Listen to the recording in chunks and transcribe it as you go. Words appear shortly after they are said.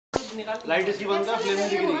Light इसकी बंद कर, फ्लेम नहीं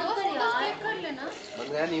दिख रही।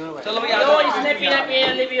 बंद गया नहीं मैं। चलो भैया लो इसने पीना पिए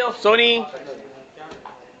जल्दी पियो। Soni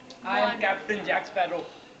I am captain Jack sparrow.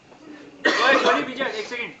 Soni पीछे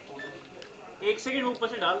एक सेकंड ऊपर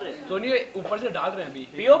से डाल रहे हैं। सोनी ऊपर से डाल रहे हैं अभी।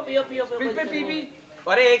 पियो पियो पियो पे पी।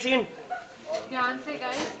 अरे एक सेकंड ध्यान से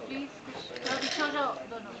गाइस प्लीज पीछे हो जाओ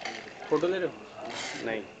दोनों। फोटो ले रहे हो?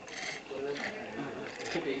 नहीं।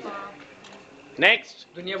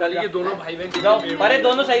 नेक्स्ट दुनिया भर के दोनों भाई बहन जाओ। अरे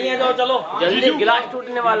दोनों सही हैं, जाओ चलो जल्दी गिलास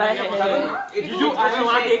टूटने वाला है।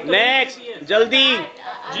 नेक्स्ट जल्दी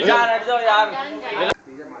यार हट जाओ यार।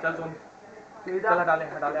 चल सोनी चल हटा ले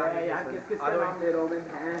यार। किस रोबिन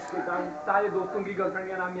हैं सारे दोस्तों की गर्लफ्रेंड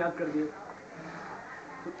का नाम याद कर दिए।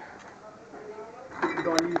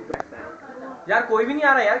 डॉली यार कोई भी नहीं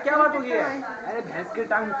आ रहा यार, क्या बात हो गई है? अरे भैंस के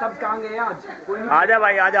टांग सब कहाँ गए आज? कोई नहीं। आजा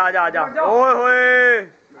भाई आजा आजा आजा। ओए होए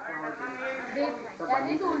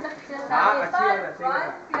हाँ अच्छी है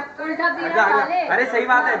अरे सही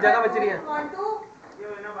बात है, जगह बच रही है।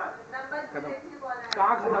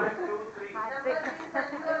 कहाँ खत्म?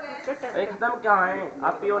 एकदम क्या है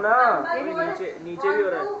आप पियो ना। नीचे भी हो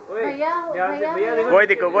रहा है। ओए भैया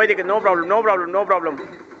कोई दिक्कत no problem no problem no problem.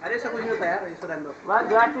 अरे सब कुछ नहीं होता यार, इसको रहने दो। वहाँ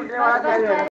गिलास टूटने वाला था।